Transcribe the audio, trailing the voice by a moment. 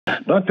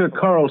Dr.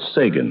 Carl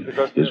Sagan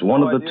is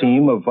one of the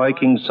team of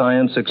Viking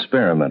science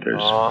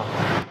experimenters.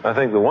 I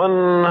think the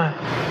one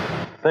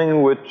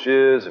thing which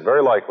is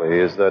very likely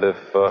is that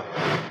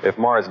if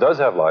Mars does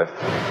have life,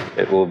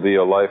 it will be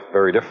a life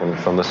very different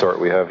from the sort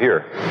we have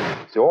here.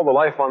 See, all the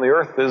life on the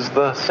Earth is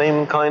the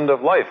same kind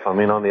of life. I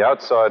mean, on the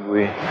outside,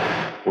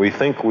 we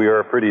think we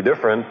are pretty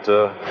different.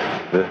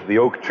 The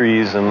oak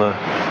trees and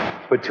the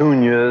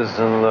petunias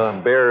and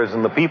the bears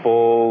and the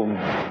people,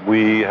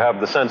 we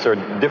have the sense are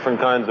different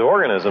kinds of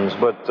organisms,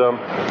 but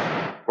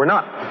we're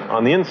not.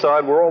 On the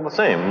inside, we're all the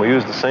same. We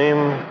use the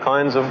same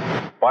kinds of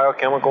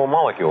biochemical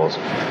molecules.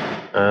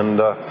 And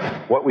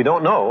what we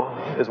don't know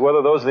is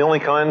whether those are the only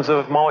kinds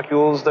of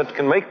molecules that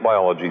can make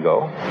biology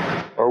go,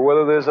 or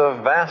whether there's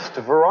a vast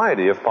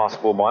variety of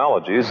possible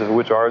biologies, of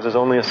which ours is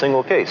only a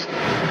single case.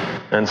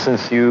 And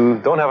since you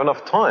don't have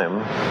enough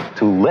time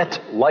to let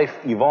life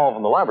evolve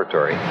in the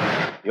laboratory,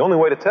 the only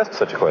way to test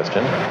such a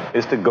question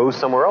is to go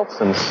somewhere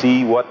else and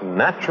see what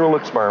natural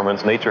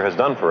experiments nature has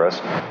done for us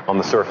on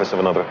the surface of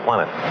another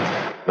planet.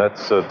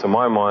 That's, to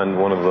my mind,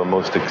 one of the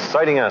most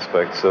exciting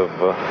aspects of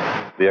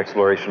the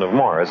exploration of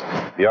Mars,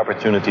 the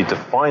opportunity to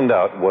find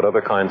out what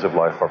other kinds of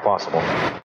life are possible.